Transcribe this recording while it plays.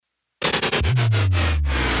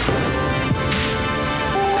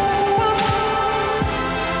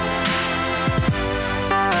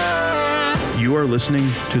are listening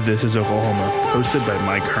to This is Oklahoma, hosted by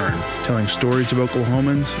Mike Hearn, telling stories of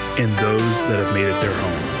Oklahomans and those that have made it their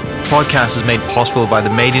home. The podcast is made possible by the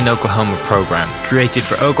Made in Oklahoma program. Created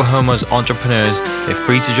for Oklahoma's entrepreneurs, a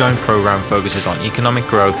free-to-join program focuses on economic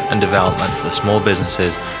growth and development for small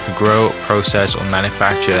businesses who grow, process, or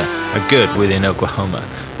manufacture a good within Oklahoma.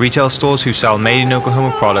 Retail stores who sell Made in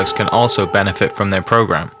Oklahoma products can also benefit from their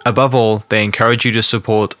program. Above all, they encourage you to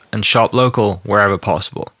support and shop local wherever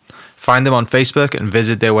possible. Find them on Facebook and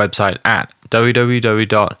visit their website at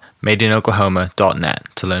www.madeinoklahoma.net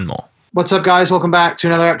to learn more. What's up, guys? Welcome back to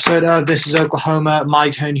another episode of This is Oklahoma.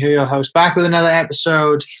 Mike Hearn here, your host, back with another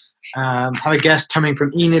episode. Have a guest coming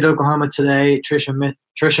from Enid, Oklahoma today. Trisha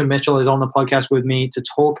Mitchell is on the podcast with me to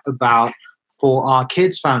talk about For Our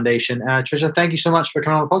Kids Foundation. Trisha, thank you so much for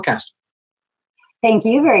coming on the podcast. Thank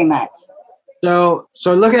you very much. So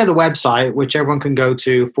looking at the website, which everyone can go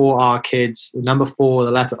to, For Our Kids, the number 4,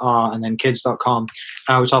 the letter R, and then kids.com,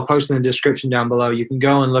 which I'll post in the description down below. You can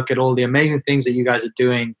go and look at all the amazing things that you guys are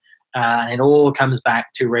doing. And it all comes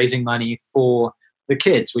back to raising money for the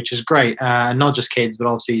kids, which is great. Not just kids, but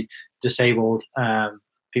obviously disabled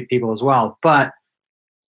people as well. But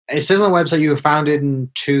it says on the website you were founded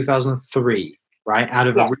in 2003, right?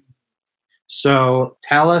 Yes. So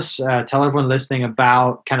tell everyone listening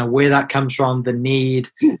about kind of where that comes from, the need,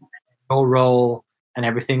 your role, and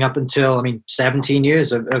everything up until, 17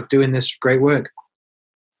 years of doing this great work.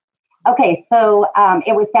 Okay, so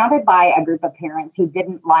it was founded by a group of parents who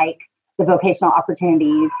didn't like the vocational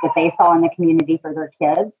opportunities that they saw in the community for their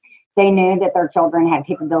kids. They knew that their children had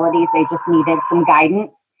capabilities. They just needed some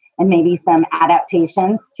guidance and maybe some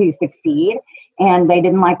adaptations to succeed. And they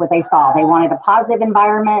didn't like what they saw. They wanted a positive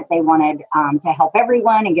environment. They wanted to help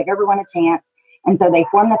everyone and give everyone a chance. And so they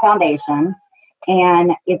formed the foundation.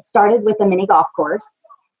 And it started with a mini golf course.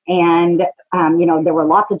 And, there were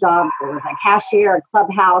lots of jobs. There was a cashier, a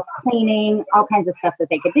clubhouse, cleaning, all kinds of stuff that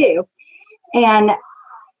they could do. And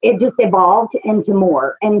it just evolved into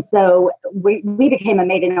more. And so we became a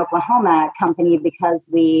Made in Oklahoma company because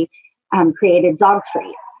we created dog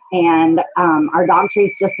treats. And our dog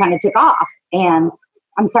treats just kind of took off. And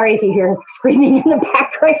I'm sorry if you hear screaming in the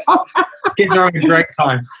background. Kids are having a great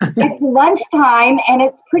time. It's lunchtime, and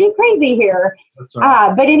it's pretty crazy here. That's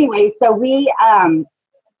right. But anyway, so we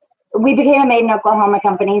became a Made in Oklahoma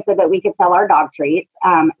company so that we could sell our dog treats.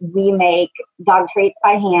 We make dog treats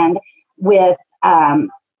by hand with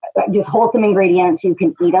just wholesome ingredients. You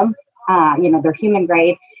can eat them. They're human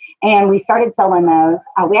grade. And we started selling those.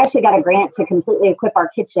 We actually got a grant to completely equip our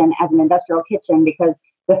kitchen as an industrial kitchen because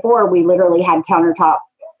before we literally had countertop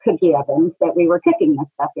cookie ovens that we were cooking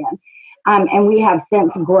this stuff in. And we have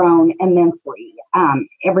since grown immensely.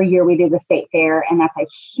 Every year we do the state fair, and that's a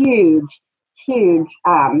huge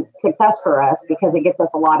success for us because it gets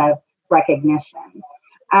us a lot of recognition.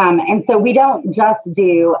 And so we don't just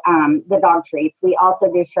do the dog treats. We also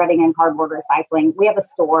do shredding and cardboard recycling. We have a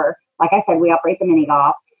store. Like I said, we operate the mini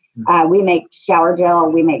golf. We make shower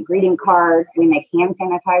gel. We make greeting cards. We make hand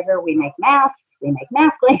sanitizer. We make masks. We make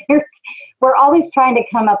mask layers. We're always trying to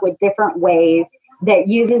come up with different ways that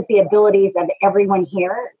uses the abilities of everyone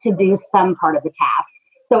here to do some part of the task.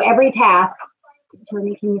 So every task,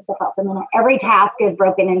 Jeremy, can you step out for a minute? Every task is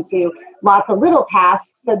broken into lots of little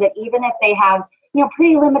tasks so that even if they have,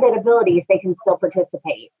 pretty limited abilities, they can still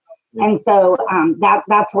participate. And so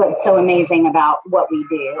that's what's so amazing about what we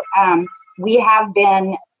do. We have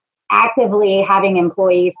been actively having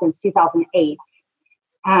employees since 2008.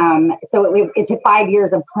 So it took 5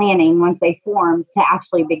 years of planning once they formed to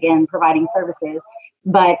actually begin providing services.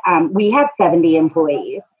 But we have 70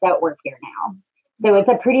 employees that work here now. So it's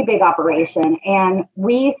a pretty big operation. And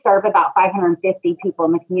we serve about 550 people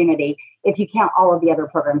in the community if you count all of the other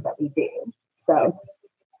programs that we do. So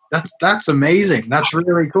that's amazing. That's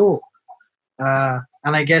really cool. And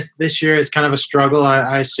I guess this year is kind of a struggle,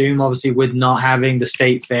 I assume, obviously, with not having the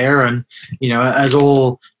state fair. And, as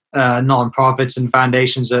all nonprofits and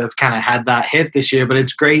foundations have kind of had that hit this year. But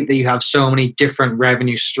it's great that you have so many different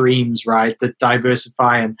revenue streams, right, that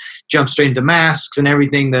diversify and jump straight into masks and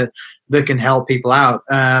everything that can help people out.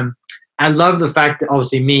 I love the fact that,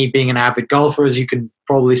 obviously, me being an avid golfer, as you can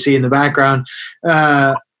probably see in the background,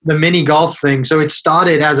 the mini golf thing. So it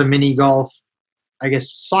started as a mini golf, I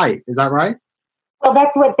guess, site. Is that right? Well,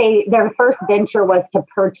 that's what their first venture was, to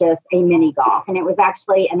purchase a mini golf. And it was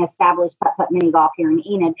actually an established putt-putt mini golf here in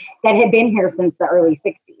Enid that had been here since the early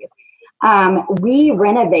 60s. We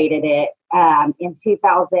renovated it in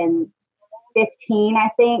 2015, I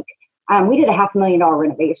think. We did a $500,000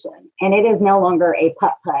 renovation, and it is no longer a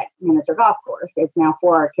putt-putt miniature golf course. It's now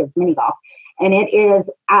For Our Kids Mini Golf. and it is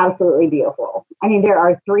absolutely beautiful. I mean, there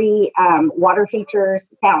are 3 water features,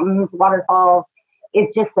 fountains, waterfalls.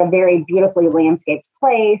 It's just a very beautifully landscaped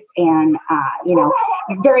place. And,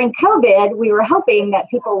 during COVID, we were hoping that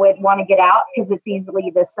people would want to get out because it's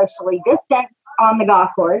easily the socially distanced on the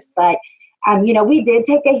golf course. But, we did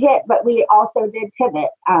take a hit, but we also did pivot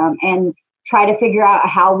and try to figure out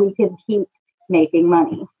how we could keep making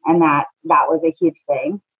money. And that was a huge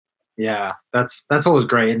thing. Yeah, that's always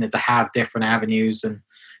great, isn't it, to have different avenues and,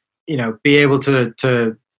 be able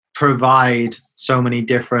to provide so many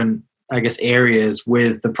different, I guess, areas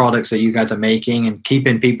with the products that you guys are making and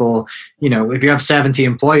keeping people, if you have 70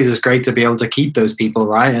 employees, it's great to be able to keep those people,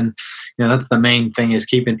 right? And, that's the main thing, is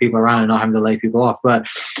keeping people around and not having to lay people off. But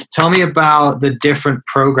tell me about the different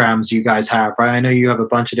programs you guys have, right? I know you have a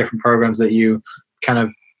bunch of different programs that you kind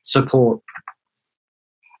of support.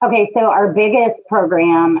 Okay, so our biggest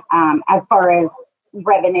program, as far as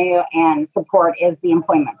revenue and support, is the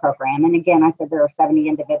employment program. And again, I said there are 70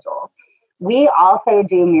 individuals. We also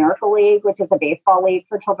do Miracle League, which is a baseball league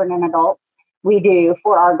for children and adults. We do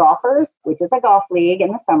For Our Golfers, which is a golf league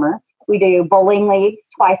in the summer. We do bowling leagues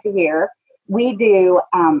twice a year. We do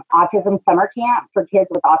autism summer camp for kids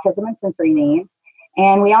with autism and sensory needs.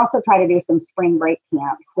 And we also try to do some spring break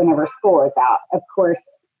camps whenever school is out. Of course,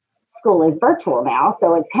 school is virtual now,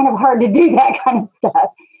 so it's kind of hard to do that kind of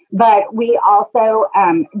stuff. But we also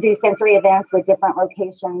do sensory events with different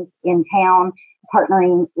locations in town,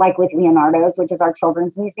 partnering like with Leonardo's, which is our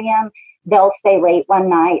children's museum. They'll stay late one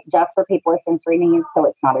night just for people with sensory needs, so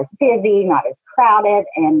it's not as busy, not as crowded,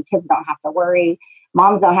 and kids don't have to worry.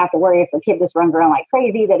 Moms don't have to worry if the kid just runs around like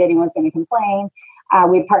crazy that anyone's going to complain.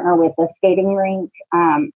 We partner with the skating rink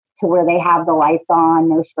to where they have the lights on,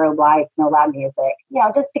 no strobe lights, no loud music,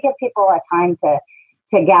 just to give people a time to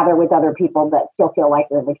gather with other people but still feel like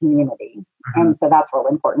they're in the community. Mm-hmm. And so that's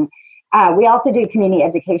really important. We also do community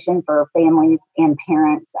education for families and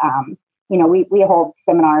parents. We hold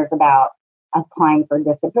seminars about applying for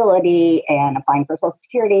disability and applying for Social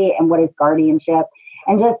Security and what is guardianship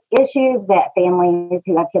and just issues that families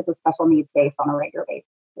who have kids with special needs face on a regular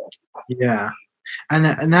basis. Yeah. And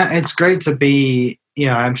that it's great to be,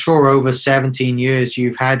 I'm sure over 17 years,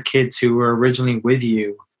 you've had kids who were originally with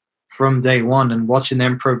you from day one and watching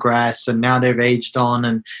them progress, and now they've aged on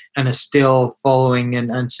and are still following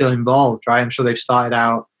and still involved, right? I'm sure they've started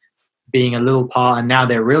out being a little part and now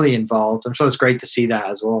they're really involved. I'm sure it's great to see that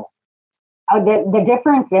as well. The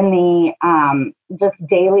difference in the just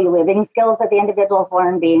daily living skills that the individuals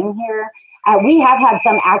learn being here. We have had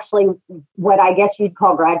some actually what I guess you'd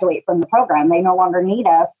call graduate from the program. They no longer need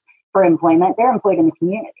us for employment. They're employed in the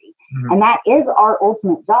community. Mm-hmm. And that is our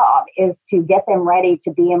ultimate job, is to get them ready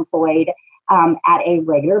to be employed at a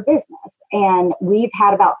regular business. And we've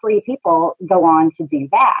had about 3 people go on to do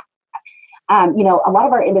that. A lot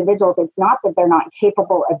of our individuals, it's not that they're not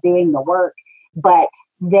capable of doing the work, but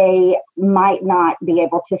they might not be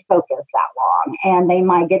able to focus that long, and they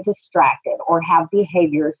might get distracted or have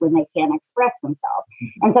behaviors when they can't express themselves.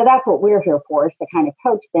 Mm-hmm. And so that's what we're here for, is to kind of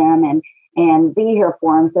coach them and be here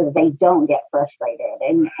for them so that they don't get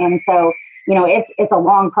frustrated. And so, it's a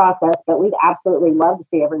long process, but we'd absolutely love to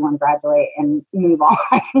see everyone graduate and move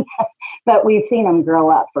on. But we've seen them grow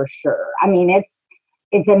up for sure. I mean,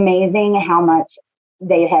 it's amazing how much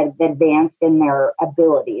they have advanced in their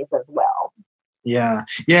abilities as well. Yeah.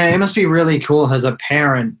 It must be really cool as a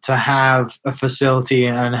parent to have a facility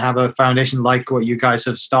and have a foundation like what you guys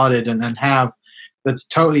have started and have that's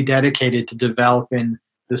totally dedicated to developing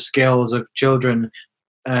the skills of children,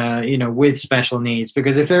 with special needs.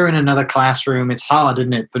 Because if they're in another classroom, it's hard,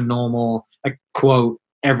 isn't it, for normal, quote,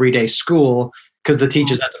 everyday school, because the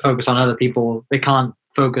teachers have to focus on other people. They can't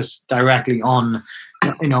focus directly on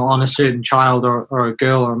a certain child or a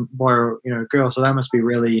girl or boy or a girl. So that must be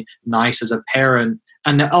really nice as a parent.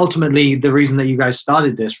 And ultimately, the reason that you guys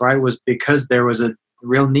started this, right, was because there was a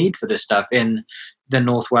real need for this stuff in the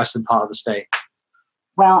northwestern part of the state.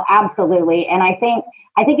 Well, absolutely. And I think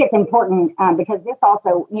it's important because this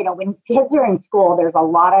also, when kids are in school, there's a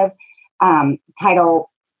lot of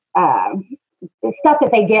title stuff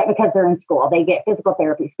that they get because they're in school. They get physical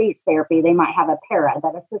therapy, speech therapy. They might have a para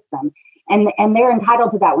that assists them. And they're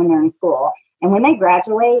entitled to that when they're in school. And when they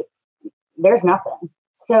graduate, there's nothing.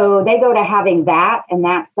 So they go to having that and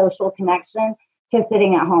that social connection to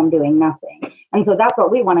sitting at home doing nothing. And so that's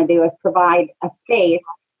what we want to do, is provide a space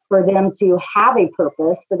for them to have a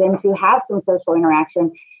purpose, for them to have some social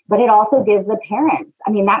interaction, but it also gives the parents,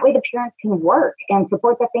 that way the parents can work and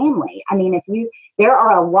support the family. There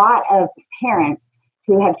are a lot of parents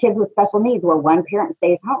who have kids with special needs where one parent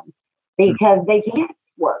stays home because they can't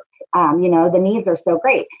work. The needs are so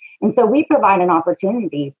great. And so we provide an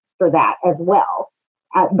opportunity for that as well.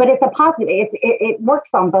 But it's a positive, it works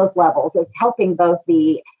on both levels. It's helping both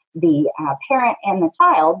the parent and the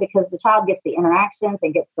child, because the child gets the interactions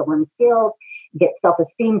and gets to learn skills, gets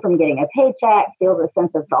self-esteem from getting a paycheck, feels a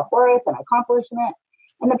sense of self-worth and accomplishment.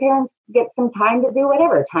 And the parents get some time to do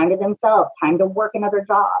whatever, time to themselves, time to work another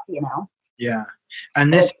job, Yeah.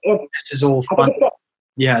 And this is all funded.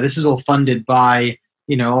 Yeah, this is all funded by,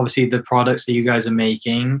 obviously the products that you guys are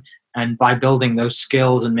making, and by building those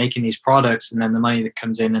skills and making these products, and then the money that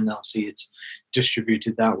comes in, and obviously it's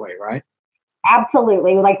distributed that way, right?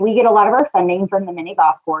 Absolutely. Like, we get a lot of our funding from the mini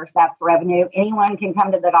golf course. That's revenue. Anyone can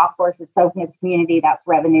come to the golf course. It's open to the community. That's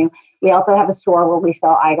revenue. We also have a store where we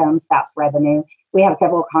sell items. That's revenue. We have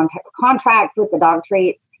several contracts with the dog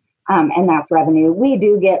treats, and that's revenue. We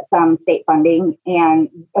do get some state funding and,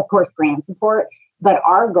 of course, grant support. But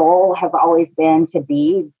our goal has always been to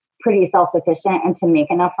be pretty self-sufficient and to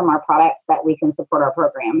make enough from our products that we can support our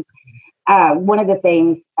programs. One of the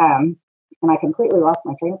things, and I completely lost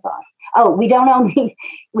my train of thought. Oh, we don't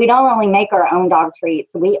only make our own dog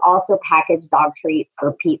treats. We also package dog treats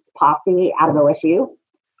for Pete's Posse out of OSU.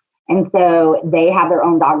 And so they have their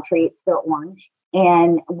own dog treats. They're orange.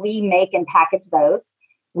 And we make and package those.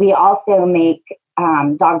 We also make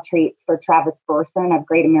dog treats for Travis Burson of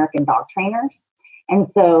Great American Dog Trainers. And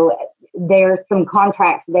so there's some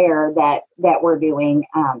contracts there that we're doing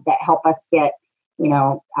that help us get,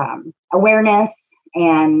 awareness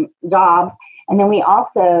and jobs. And then we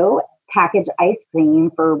also package ice cream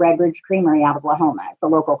for Red Ridge Creamery out of Lahoma. It's a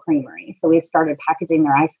local creamery. So we've started packaging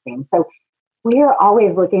their ice cream. So we are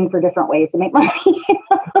always looking for different ways to make money.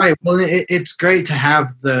 Right. Well, it's great to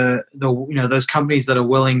have the those companies that are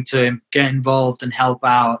willing to get involved and help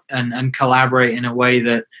out and collaborate in a way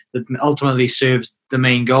that ultimately serves the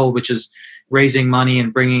main goal, which is raising money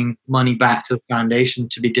and bringing money back to the foundation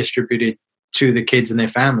to be distributed to the kids and their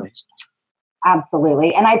families.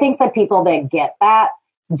 Absolutely. And I think the people that get that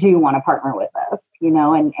do want to partner with us,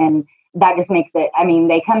 and that just makes it,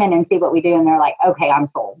 they come in and see what we do and they're like, okay, I'm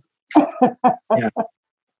sold.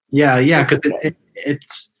 Yeah. Because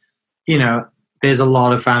it's, there's a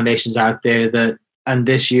lot of foundations out there and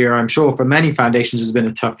this year, I'm sure for many foundations has been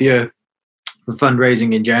a tough year for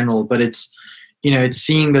fundraising in general, but it's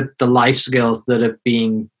seeing that the life skills that are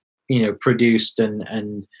being, produced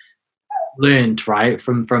and learned, right,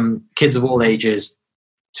 from kids of all ages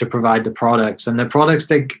to provide the products, and the products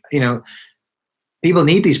that, people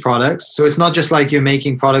need these products. So it's not just like you're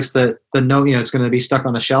making products that it's going to be stuck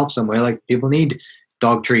on a shelf somewhere. Like, people need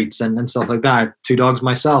dog treats and stuff like that. I have 2 dogs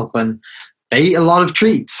myself, and they eat a lot of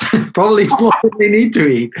treats, probably more than they need to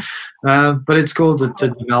eat. But it's cool to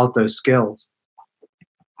develop those skills.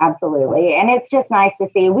 Absolutely. And it's just nice to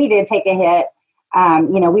see. We did take a hit.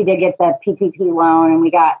 We did get the PPP loan, and we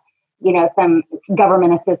got, some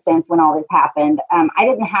government assistance when all this happened. I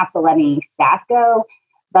didn't have to let any staff go,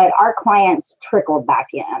 but our clients trickled back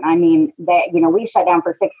in. We shut down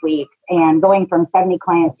for 6 weeks, and going from 70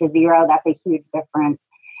 clients to 0, that's a huge difference.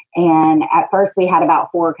 And at first we had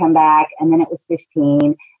about 4 come back, and then it was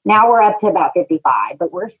 15. Now we're up to about 55,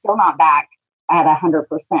 but we're still not back at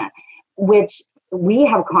 100%, which we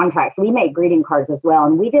have contracts. We make greeting cards as well.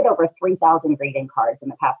 And we did over 3,000 greeting cards in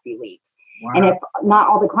the past few weeks. Wow. And if not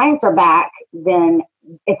all the clients are back, then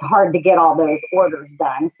it's hard to get all those orders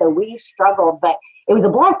done. So we struggled, but it was a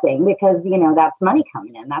blessing because, that's money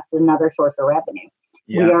coming in. That's another source of revenue.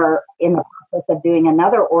 Yeah. We are in the process of doing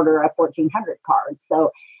another order of 1,400 cards.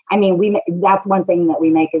 So, that's one thing that we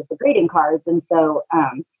make is the greeting cards. And so,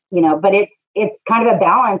 but it's kind of a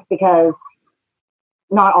balance because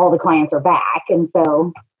not all the clients are back. And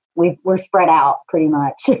so we're spread out pretty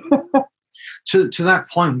much. To that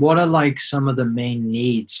point, what are like some of the main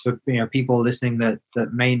needs for people listening that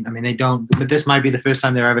they don't, but this might be the first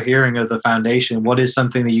time they're ever hearing of the foundation. What is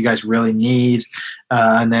something that you guys really need?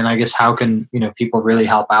 And then I guess how can people really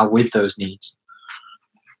help out with those needs?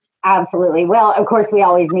 Absolutely. Well, of course, we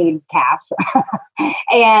always need cash.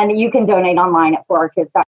 And you can donate online at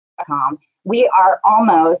forourkids.com. We are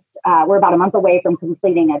we're about a month away from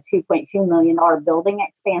completing a $2.2 million building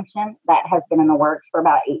expansion that has been in the works for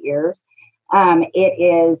about 8 years. It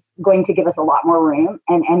is going to give us a lot more room,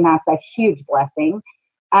 and that's a huge blessing.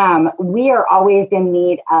 We are always in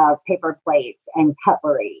need of paper plates and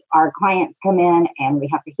cutlery. Our clients come in and we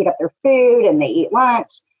have to heat up their food and they eat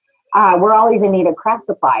lunch. We're always in need of craft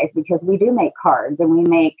supplies because we do make cards and we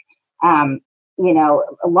make,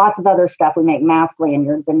 lots of other stuff. We make mask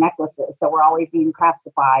lanyards and necklaces. So we're always needing craft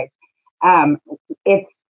supplies. It's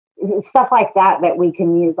stuff like that we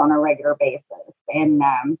can use on a regular basis. And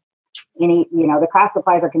The craft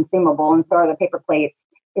supplies are consumable, and so are the paper plates.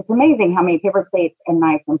 It's amazing how many paper plates and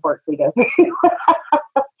knives and forks we go through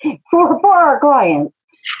for our clients.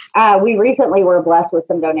 We recently were blessed with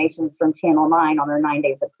some donations from Channel 9 on their 9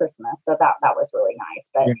 days of Christmas, so that was really nice.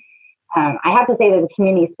 But I have to say that the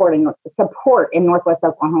community support in Northwest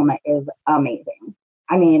Oklahoma is amazing.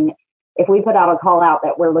 I mean, if we put out a call out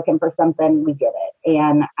that we're looking for something, we get it,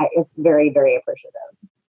 and it's very, very appreciative.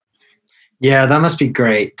 Yeah, that must be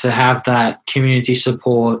great to have that community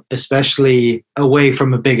support, especially away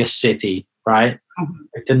from a bigger city, right?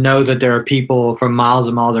 Mm-hmm. To know that there are people from miles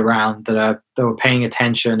and miles around that are paying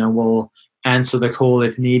attention and will answer the call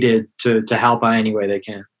if needed to help out any way they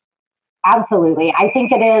can. Absolutely. I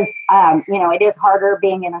think it is, it is harder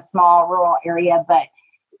being in a small rural area, but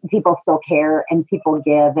people still care and people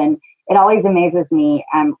give. And it always amazes me.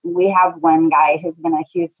 We have one guy who's been a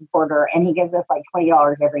huge supporter, and he gives us like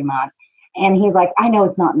 $20 every month. And he's like, I know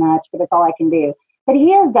it's not much, but it's all I can do. But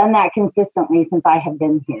he has done that consistently since I have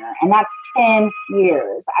been here. And that's 10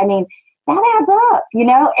 years. I mean, that adds up,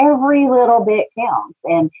 every little bit counts.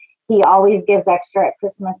 And he always gives extra at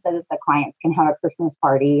Christmas so that the clients can have a Christmas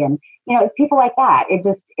party. And, it's people like that. It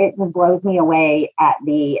just blows me away at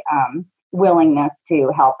the willingness to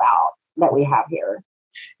help out that we have here.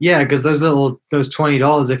 Yeah, because those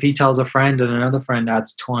 $20, if he tells a friend and another friend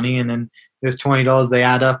adds 20, and then there's $20, they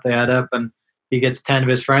add up, and he gets 10 of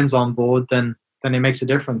his friends on board, then it makes a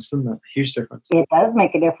difference, doesn't it? Huge difference. It does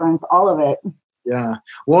make a difference, all of it. Yeah.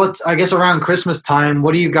 I guess around Christmas time,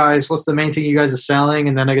 what's the main thing you guys are selling?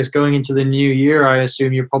 And then I guess going into the new year, I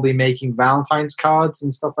assume you're probably making Valentine's cards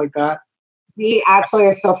and stuff like that. We actually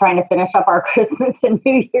are still trying to finish up our Christmas and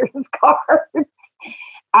New Year's cards.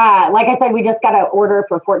 Like I said, we just got an order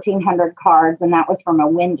for 1,400 cards, and that was from a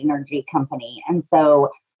wind energy company. And so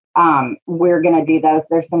we're going to do those.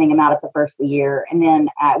 They're sending them out at the first of the year. And then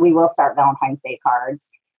we will start Valentine's Day cards.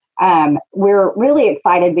 We're really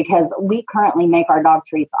excited because we currently make our dog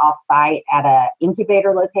treats off-site at an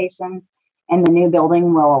incubator location, and the new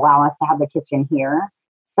building will allow us to have the kitchen here.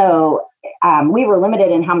 So we were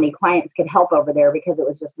limited in how many clients could help over there because it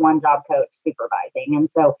was just one job coach supervising. And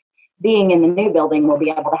so being in the new building, we'll be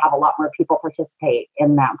able to have a lot more people participate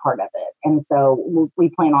in that part of it. And so we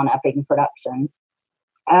plan on upping production.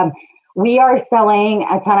 We are selling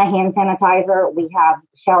a ton of hand sanitizer. We have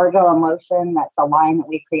shower gel and lotion. That's a line that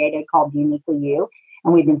we created called Uniquely You,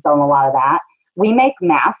 and we've been selling a lot of that. We make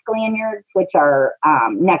mask lanyards, which are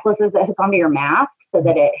necklaces that hook onto your mask so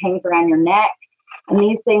that it hangs around your neck. And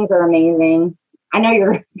these things are amazing. I know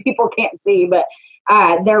your people can't see, but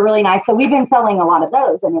they're really nice. So we've been selling a lot of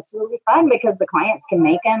those, and it's really fun because the clients can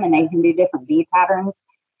make them and they can do different bead patterns.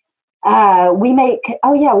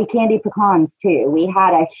 We candy pecans too. We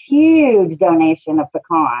had a huge donation of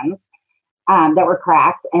pecans that were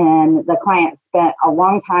cracked, and the clients spent a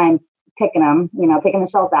long time picking the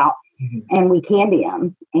shells out, and we candy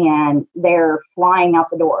them, and they're flying out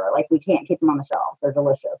the door. Like, we can't keep them on the shelves. They're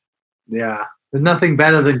delicious. Yeah. There's nothing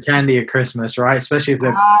better than candy at Christmas, right? Especially if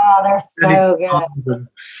they're so good.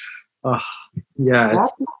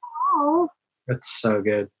 It's so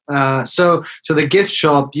good. So the gift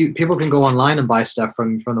shop, people can go online and buy stuff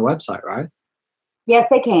from the website, right? Yes,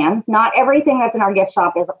 they can. Not everything that's in our gift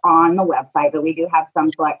shop is on the website, but we do have some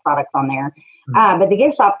select products on there. But the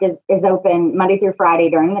gift shop is open Monday through Friday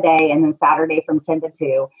during the day, and then Saturday from 10 to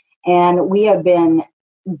 2. And we have been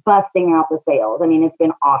busting out the sales. I mean, it's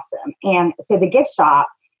been awesome. And so the gift shop,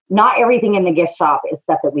 not everything in the gift shop is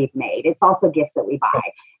stuff that we've made. It's also gifts that we buy.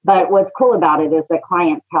 But what's cool about it is the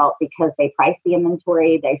clients help because they price the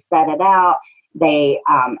inventory, they set it out, they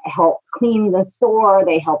help clean the store,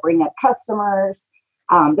 they help bring up customers.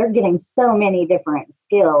 They're getting so many different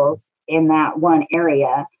skills in that one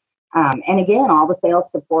area. And again, all the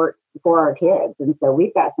sales support for our kids. And so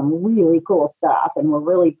we've got some really cool stuff, and we're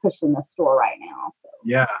really pushing the store right now. So.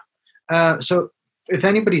 Yeah. So if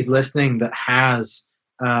anybody's listening that has,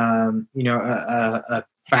 a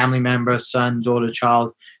family member, son, daughter,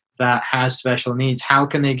 child that has special needs, how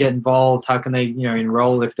can they get involved? How can they,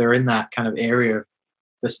 enroll if they're in that kind of area of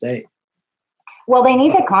the state? Well, they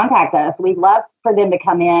need to contact us. We'd love for them to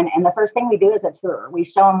come in. And the first thing we do is a tour. We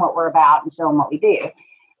show them what we're about and show them what we do.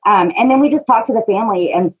 And then we just talk to the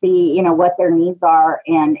family and see, what their needs are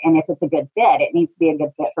and if it's a good fit. It needs to be a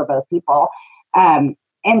good fit for both people. And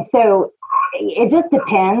so it just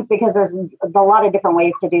depends because there's a lot of different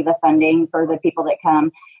ways to do the funding for the people that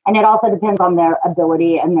come. And it also depends on their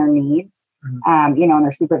ability and their needs, and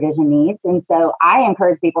their supervision needs. And so I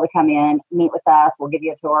encourage people to come in, meet with us. We'll give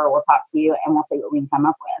you a tour. We'll talk to you and we'll see what we can come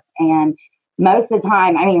up with. And most of the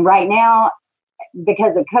time, I mean, right now,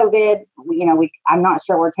 because of COVID, I'm not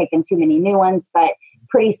sure we're taking too many new ones, but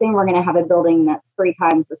pretty soon we're going to have a building that's 3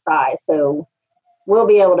 times the size. So we'll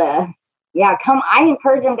be able to, come. I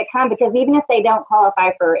encourage them to come, because even if they don't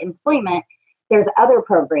qualify for employment, there's other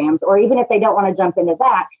programs, or even if they don't want to jump into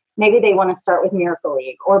that, maybe they want to start with Miracle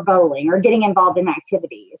League or bowling or getting involved in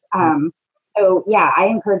activities. So I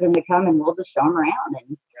encourage them to come, and we'll just show them around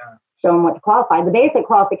and show them what to qualify. The basic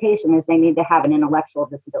qualification is they need to have an intellectual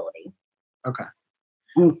disability. Okay.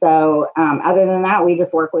 And so other than that, we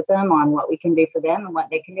just work with them on what we can do for them and what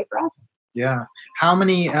they can do for us. Yeah. How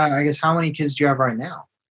many kids do you have right now?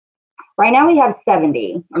 Right now we have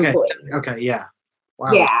 70 Okay. employees. Okay. Yeah.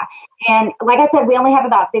 Wow. Yeah. And like I said, we only have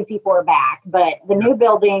about 54 back, but the new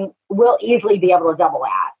building will easily be able to double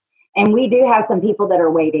that. And we do have some people that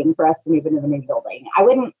are waiting for us to move into the new building. I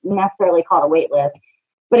wouldn't necessarily call it a wait list,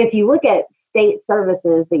 but if you look at state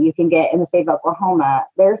services that you can get in the state of Oklahoma,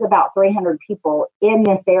 there's about 300 people in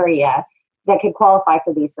this area that could qualify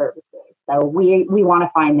for these services. So we want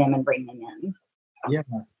to find them and bring them in. Yeah.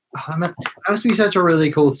 That must be such a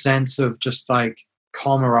really cool sense of just like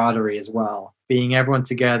camaraderie as well. Being everyone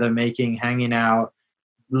together, hanging out,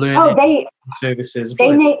 learning services.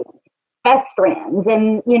 They make best friends,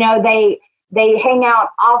 and they hang out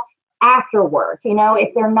off after work.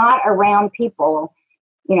 If they're not around people,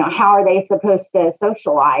 how are they supposed to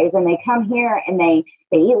socialize? And they come here and they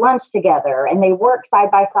eat lunch together and they work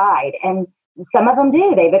side by side. And some of them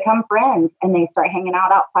do. They become friends and they start hanging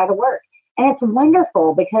out outside of work. And it's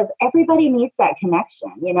wonderful because everybody needs that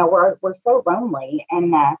connection. We're so lonely,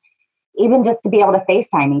 and even just to be able to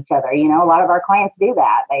FaceTime each other. A lot of our clients do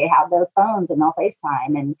that. They have those phones and they'll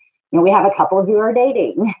FaceTime, and we have a couple who are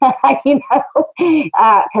dating,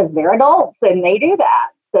 because they're adults and they do that.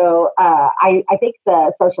 So I think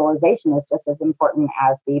the socialization is just as important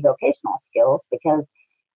as the vocational skills, because,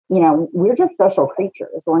 we're just social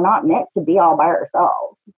creatures. We're not meant to be all by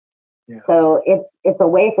ourselves. Yeah. So it's a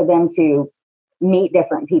way for them to meet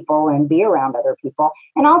different people and be around other people,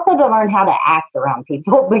 and also to learn how to act around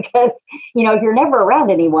people, because, if you're never around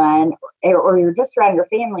anyone, or you're just around your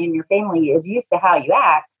family and your family is used to how you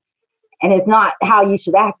act, and it's not how you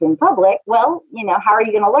should act in public, well, how are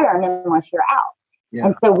you going to learn unless you're out? Yeah.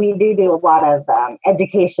 And so we do a lot of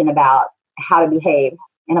education about how to behave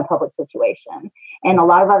in a public situation. And a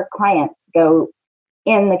lot of our clients go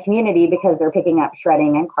in the community because they're picking up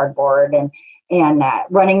shredding and cardboard and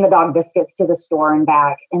running the dog biscuits to the store and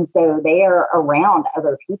back. And so they are around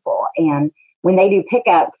other people. And when they do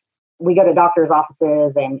pickups, we go to doctors'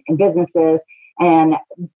 offices and businesses, and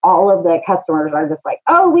all of the customers are just like,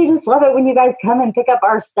 oh, we just love it when you guys come and pick up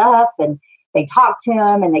our stuff. And they talk to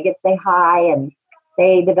them and they get to say hi, and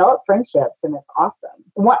they develop friendships, and it's awesome.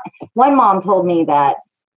 One mom told me that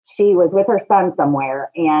she was with her son somewhere,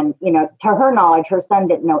 and, to her knowledge, her son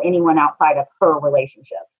didn't know anyone outside of her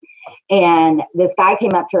relationship. And this guy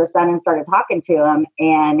came up to her son and started talking to him,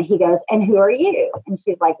 and he goes, and who are you? And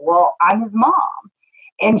she's like, well, I'm his mom.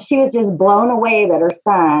 And she was just blown away that her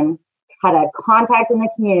son had a contact in the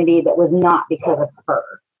community that was not because of her.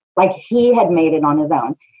 Like, he had made it on his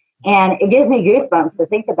own. And it gives me goosebumps to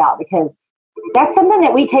think about, because that's something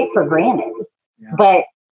that we take for granted. Yeah. But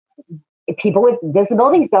people with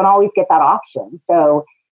disabilities don't always get that option. So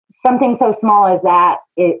something so small as that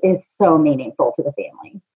is so meaningful to the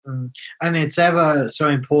family. And it's ever so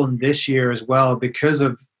important this year as well, because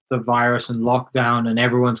of the virus and lockdown and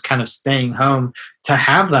everyone's kind of staying home, to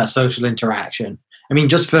have that social interaction. I mean,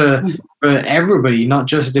 just for everybody, not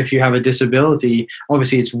just if you have a disability.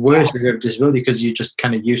 Obviously, it's worse if you have a disability because you're just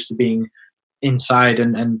kind of used to being inside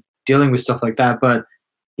and dealing with stuff like that. But,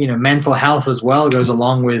 mental health as well goes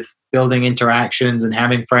along with building interactions and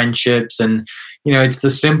having friendships. And, it's the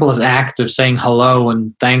simplest act of saying hello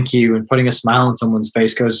and thank you and putting a smile on someone's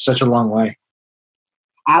face goes such a long way.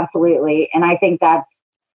 Absolutely. And I think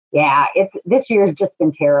this year's just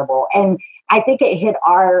been terrible. And I think it hit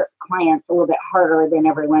our clients a little bit harder than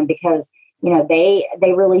everyone, because, they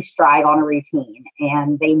really strive on a routine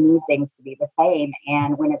and they need things to be the same.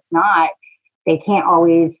 And when it's not, they can't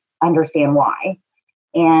always understand why.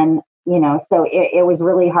 And, so it was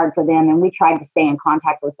really hard for them. And we tried to stay in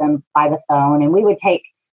contact with them by the phone, and we would take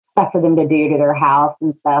stuff for them to do to their house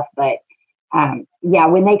and stuff. But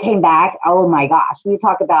when they came back, oh my gosh, you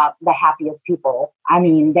talk about the happiest people. I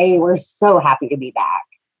mean, they were so happy to be back.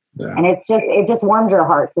 Yeah. And it just warms your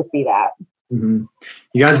heart to see that. Mm-hmm.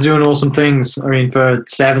 You guys are doing awesome things. I mean, for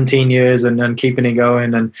 17 years and keeping it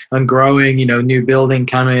going and growing, new building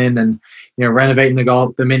coming and, renovating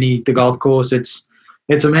the golf course.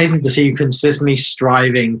 It's amazing to see you consistently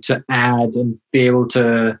striving to add and be able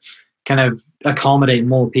to kind of accommodate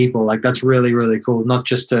more people. Like that's really, really cool. Not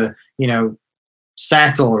just to,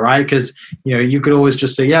 settle, right? Because, you could always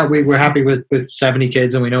just say, yeah, we're happy with 70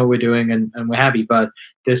 kids and we know what we're doing and we're happy, but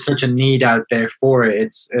there's such a need out there for it.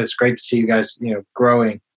 It's great to see you guys,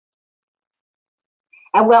 growing.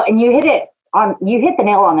 And you hit the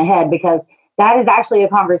nail on the head, because that is actually a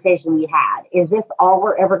conversation we had. Is this all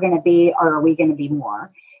we're ever going to be, or are we going to be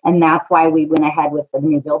more? And that's why we went ahead with the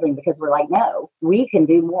new building, because we're like, no, we can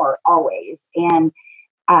do more always. And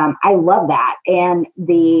I love that. And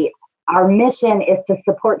our mission is to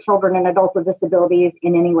support children and adults with disabilities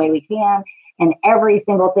in any way we can. And every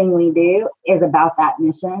single thing we do is about that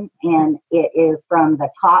mission. And it is from the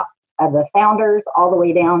top of the founders all the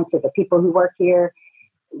way down to the people who work here.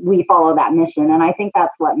 We follow that mission. And I think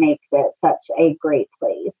that's what makes it such a great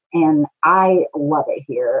place. And I love it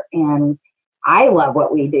here. And I love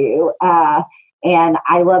what we do. And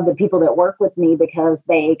I love the people that work with me, because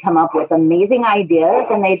they come up with amazing ideas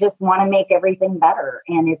and they just want to make everything better.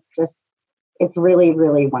 And it's really,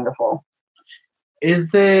 really wonderful. Is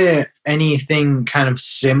there anything kind of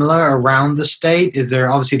similar around the state?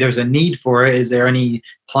 Obviously there's a need for it. Is there any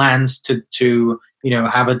plans to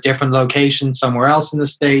have a different location somewhere else in the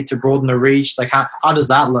state to broaden the reach? Like how does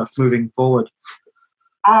that look moving forward?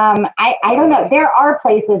 I don't know. There are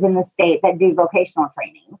places in the state that do vocational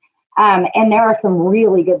training. And there are some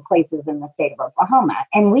really good places in the state of Oklahoma.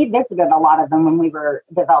 And we visited a lot of them when we were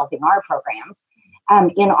developing our programs.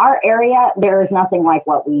 In our area, there is nothing like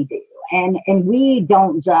what we do. And we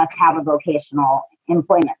don't just have a vocational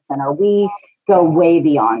employment center. We go way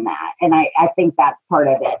beyond that. And I think that's part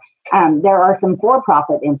of it. There are some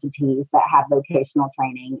for-profit entities that have vocational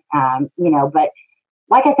training, but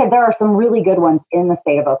like I said, there are some really good ones in the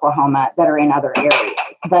state of Oklahoma that are in other areas.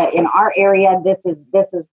 But in our area, this is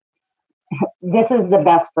the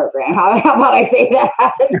best program. How about I say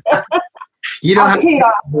that? You don't have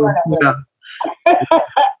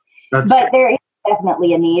but there is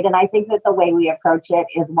definitely a need. And I think that the way we approach it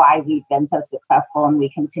is why we've been so successful and we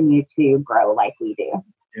continue to grow like we do.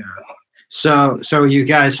 Yeah. So you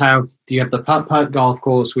guys have the Putt Putt golf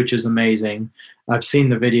course, which is amazing. I've seen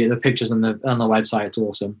the pictures on the website. It's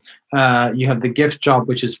awesome. You have the gift shop,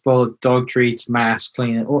 which is full of dog treats, masks,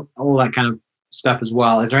 cleaning, all that kind of stuff as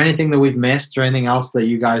well. Is there anything that we've missed, or anything else that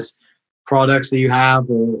you guys, products that you have,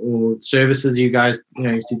 or services you guys,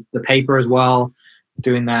 the paper as well,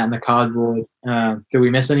 doing that, and the cardboard? Did we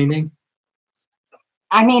miss anything?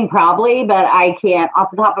 I mean, probably, but I can't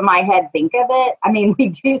off the top of my head think of it. I mean, we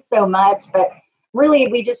do so much, but really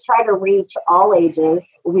we just try to reach all ages.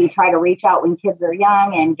 We try to reach out when kids are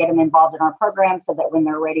young and get them involved in our program, so that when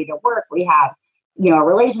they're ready to work, we have a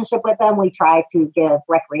relationship with them. We try to give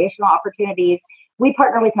recreational opportunities. We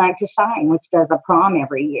partner with Night to Shine, which does a prom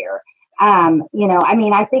every year.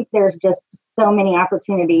 I think there's just so many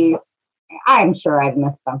opportunities. I'm sure I've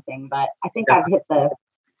missed something, but I think I've hit the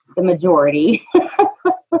majority.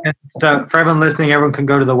 So for everyone listening, everyone can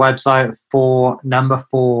go to the website for number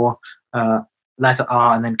 4, letter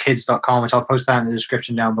R, and then kids.com, which I'll post that in the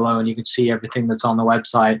description down below, and you can see everything that's on the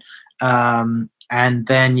website. And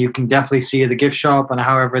then you can definitely see the gift shop and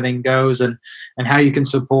how everything goes, and how you can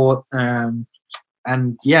support.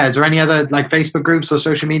 Is there any other like Facebook groups or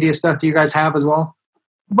social media stuff that you guys have as well?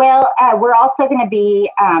 Well, we're also going to be,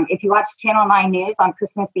 if you watch Channel 9 News on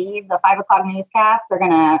Christmas Eve, the 5 o'clock newscast, they're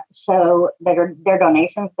going to show their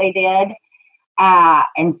donations they did.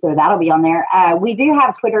 And so that'll be on there. We do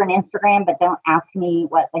have Twitter and Instagram, but don't ask me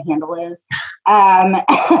what the handle is.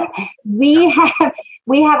 We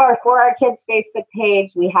have our For Our Kids Facebook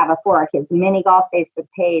page. We have a For Our Kids mini golf Facebook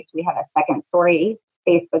page. We have a Second Story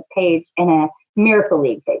Facebook page and a Miracle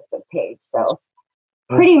League Facebook page. So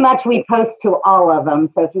pretty much we post to all of them.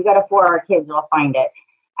 So if you go to For Our Kids, you'll find it.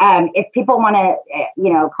 If people want to,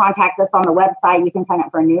 contact us on the website, you can sign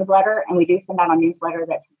up for a newsletter, and we do send out a newsletter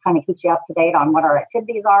that kind of keeps you up to date on what our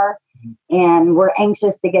activities are. And we're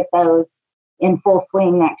anxious to get those in full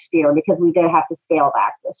swing next year, because we did have to scale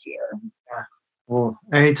back this year. Yeah. Well,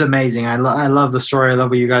 it's amazing. I love the story. I love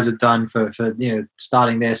what you guys have done for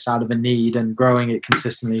starting this out of a need and growing it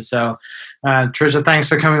consistently. So, Trisha, thanks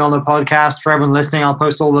for coming on the podcast. For everyone listening, I'll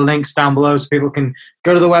post all the links down below so people can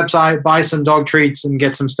go to the website, buy some dog treats, and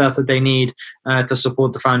get some stuff that they need to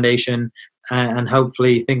support the foundation. And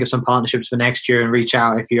hopefully think of some partnerships for next year and reach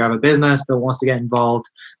out if you have a business that wants to get involved,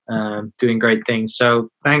 doing great things. So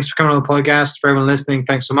thanks for coming on the podcast. For everyone listening,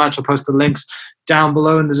 thanks so much. I'll post the links down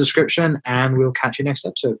below in the description, and we'll catch you next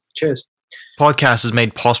episode. Cheers. Podcast is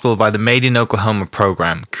made possible by the Made in Oklahoma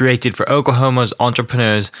program. Created for Oklahoma's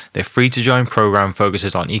entrepreneurs, their free-to-join program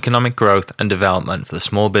focuses on economic growth and development for the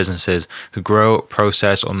small businesses who grow,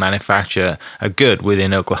 process, or manufacture a good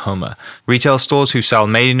within Oklahoma. Retail stores who sell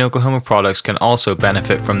Made in Oklahoma products can also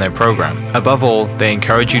benefit from their program. Above all, they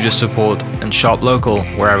encourage you to support and shop local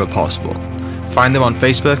wherever possible. Find them on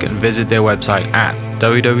Facebook and visit their website at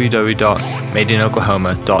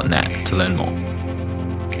www.madeinoklahoma.net to learn more.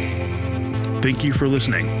 Thank you for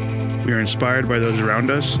listening. We are inspired by those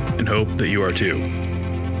around us and hope that you are too.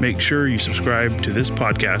 Make sure you subscribe to this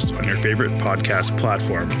podcast on your favorite podcast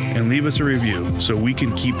platform and leave us a review so we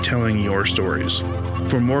can keep telling your stories.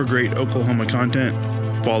 For more great Oklahoma content,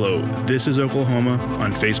 follow This Is Oklahoma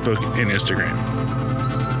on Facebook and Instagram.